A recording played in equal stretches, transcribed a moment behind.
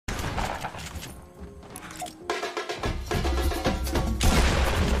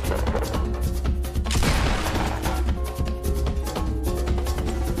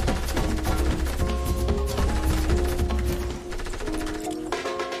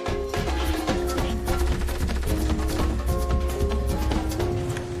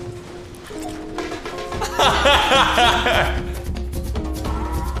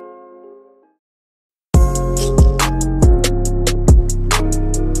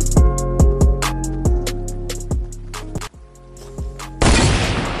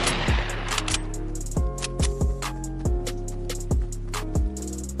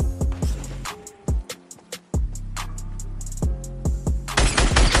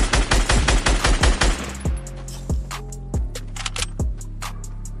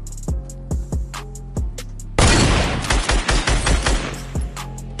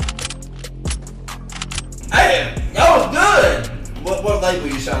What label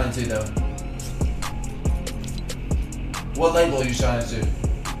you shining to though? What label are you shining to?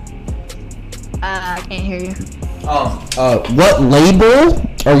 I can't hear you. What label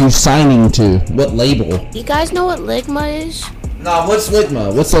are you signing to? What label? You guys know what ligma is? Nah, what's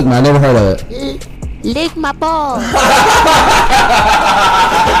ligma? What's ligma? I never heard of it. Lick my ball.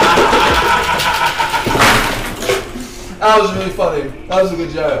 That was really funny. That was a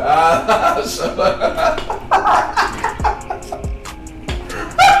good joke.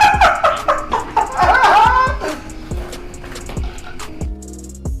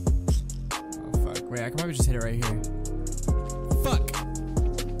 Wait, I can probably just hit it right here. Fuck!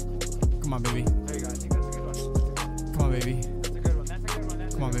 Come on, baby. There you go. I think that's a good one. Come on, baby. That's a good one. That's a good one.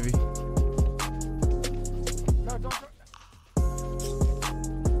 Come on, baby. No, don't.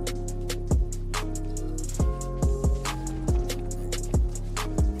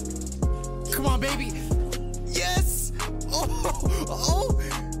 Come on, baby. Yes! Oh!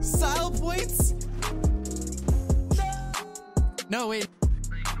 Style points? No, wait.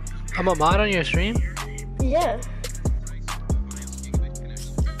 I'm a mod on your stream? Yeah.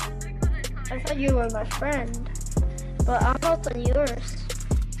 I thought you were my friend, but I'm not on yours.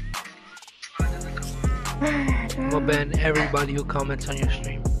 I'll ban everybody who comments on your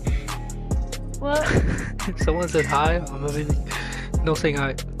stream. What? If someone says hi, I'm gonna be no saying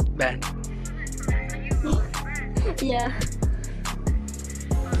hi. Ban. Yeah.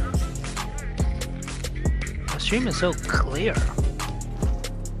 The stream is so clear.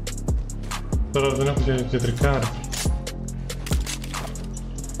 Però non è Riccardo.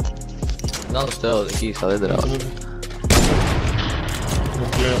 Non sto chi sta vedrà.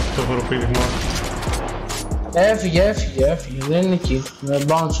 Το φοροπήγημα. Έφυγε, δεν είναι εκεί, με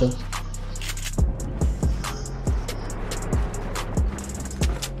bouncer.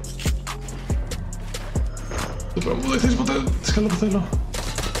 Δεν πρέπει να μου βοηθήσεις ποτέ, τις κάνω που θέλω.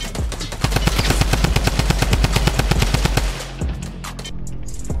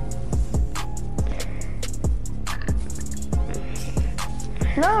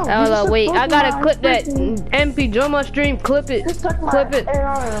 No. Hold up, wait. I gotta clip that. MP, join my stream. Clip it. Clip it.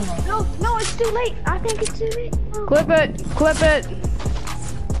 No, it's too late. I think it's too late. No. Clip it. Clip it.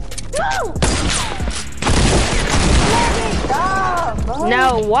 No. Let me stop, bro.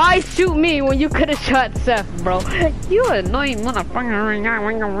 Now, why shoot me when you could have shot Seth, bro? You annoying motherfucker.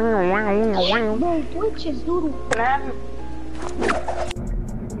 No glitches, doodle.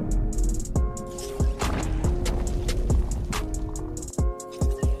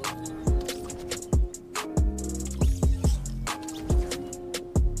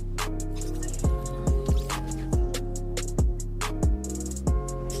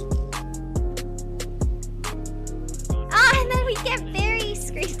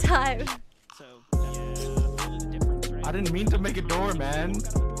 Time. I didn't mean to make a door, man.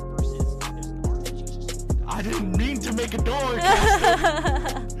 I didn't mean to make a door.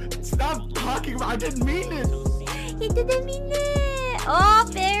 Stop talking about. I didn't mean it. He didn't mean it. Oh,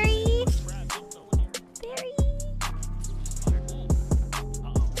 Barry. Barry.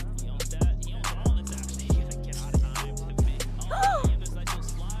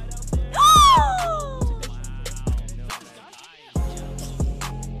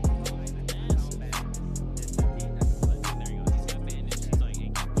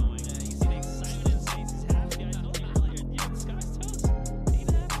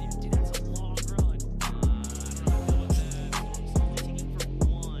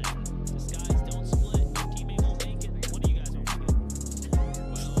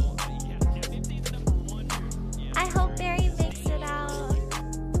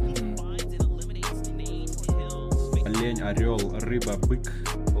 Олень, орел, рыба, бык,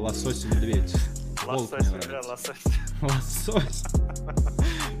 лосось и медведь. Волк мне нравится. Лосось.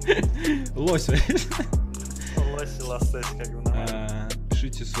 Лось. Лось и лосось, как бы нормально.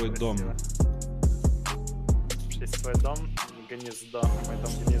 Пишите свой дом. Пишите свой дом, гнездо. Мой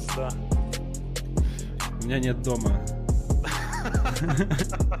дом гнездо. У меня нет дома.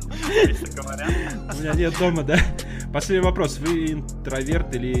 У меня нет дома, да? Последний вопрос. Вы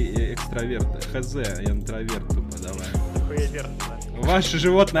интроверт или экстраверт? Хз, я интроверт тупо, давай. Ваше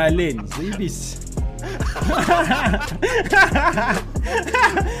животное олень, заебись.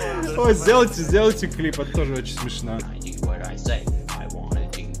 Ой, сделайте клип, это тоже очень смешно.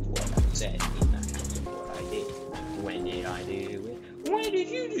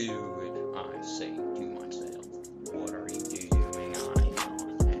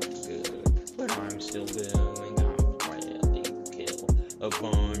 A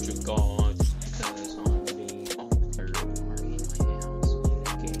bunch of gods, because I'm being altered.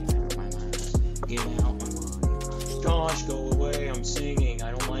 Get out my mind. Josh, go away. I'm singing.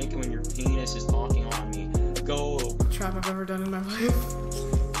 I don't like it when your penis is talking on me. Go. Trap I've ever done in my life.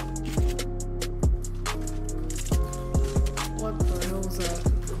 What the hell was that?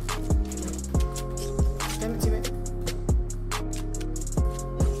 Damn it, teammate.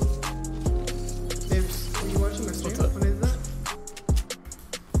 Babes, are you watching my stream? When is that?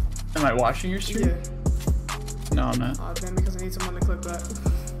 Am I watching your stream? Yeah. No, I'm not. Aw, damn, because I need someone to clip that.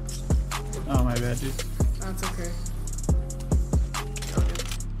 Oh, my bad, dude. That's okay.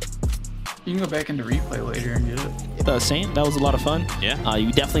 You can go back into replay later and get it. Saint, that was a lot of fun. Yeah.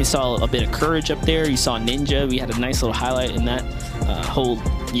 You definitely saw a bit of courage up there. You saw Ninja. We had a nice little highlight in that whole,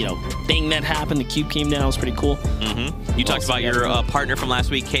 thing that happened. The cube came down. It was pretty cool. Mm-hmm. You talked about your partner from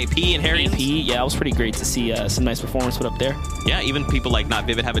last week, KP and Harry. KP, yeah, it was pretty great to see some nice performance put up there. Yeah, even people like Not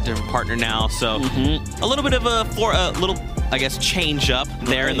Vivid have a different partner now, so a little bit of a little, I guess, change up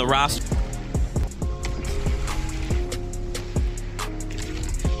there in the roster.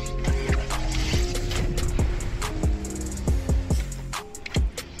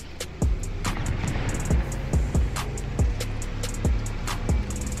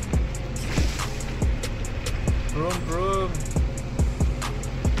 Brum.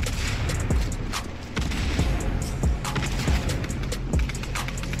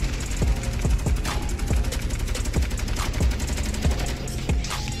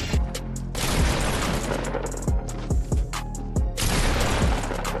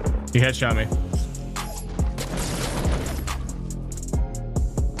 He headshot me.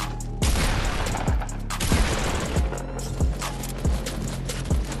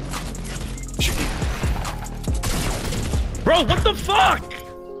 Bro, what the fuck?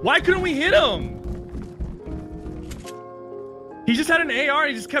 Why couldn't we hit him? He just had an AR,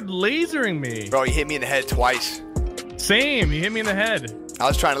 he just kept lasering me. Bro, he hit me in the head twice. Same, he hit me in the head. I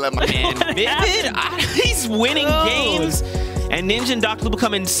was trying to let my man. Vivid, he's winning games. And Ninja and Dr. Lupo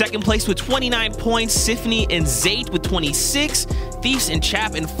come in second place with 29 points. Symfuhny and Zayt with 26. Thieves and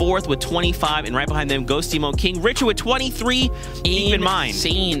Chap in fourth with 25. And right behind them, Ghost Emo King Richard with 23. Keep in mind.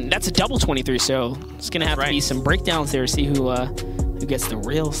 Insane. That's a double 23, so it's going to have to be some breakdowns there to see who gets the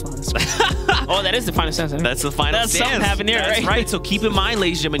real slots. Oh, that is the final stance. That's the final stance. Something happened there, That's right. So keep in mind,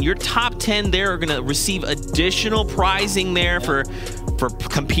 ladies and gentlemen, your top 10 there are going to receive additional prizing there for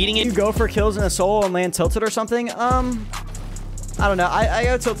competing in. You go for kills in a solo and land tilted or something? I don't know. I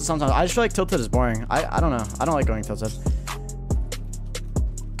go tilted sometimes. I just feel like tilted is boring. I don't know. I don't like going tilted.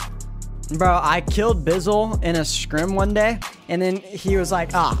 Bro, I killed Bizzle in a scrim one day, and then he was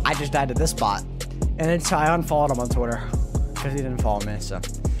like, I just died to this bot. And then so I unfollowed him on Twitter because he didn't follow me, so.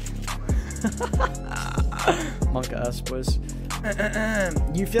 Monk us, boys.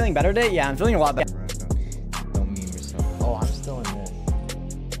 You feeling better today? Yeah, I'm feeling a lot better. Don't meme yourself. Oh, I'm still in this.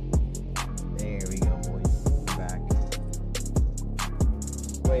 There we go, boys. We're back.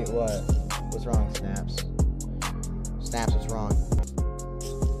 Wait, what? What's wrong, Snaps? Snaps, what's wrong?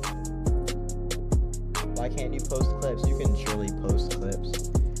 Why can't you post clips? You can surely post clips.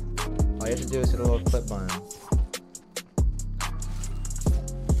 All you have to do is hit a little clip button.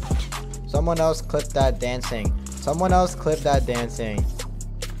 Someone else clip that dancing. Someone else clip that dancing.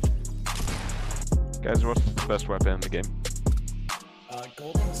 Guys, what's the best weapon in the game?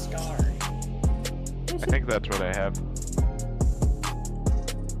 Golden Scar. I think that's what I have.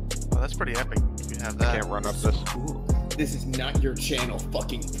 Oh, that's pretty epic. You have that. I can't run up this. Ooh, this is not your channel,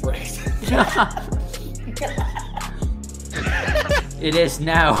 fucking prick. It is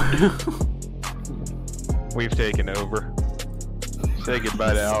now. We've taken over. Say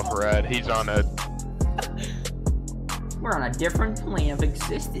goodbye to Alpharad. He's on a... We're on a different plane of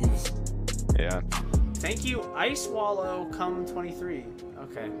existence. Yeah. Thank you, Ice Wallow, come 23.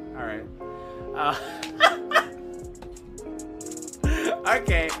 Okay, alright.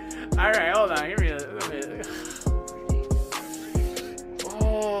 Okay, alright, hold on. Give me a...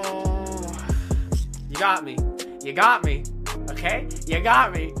 Oh. You got me. You got me. Okay? You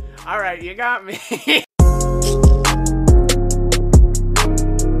got me. Alright, you got me.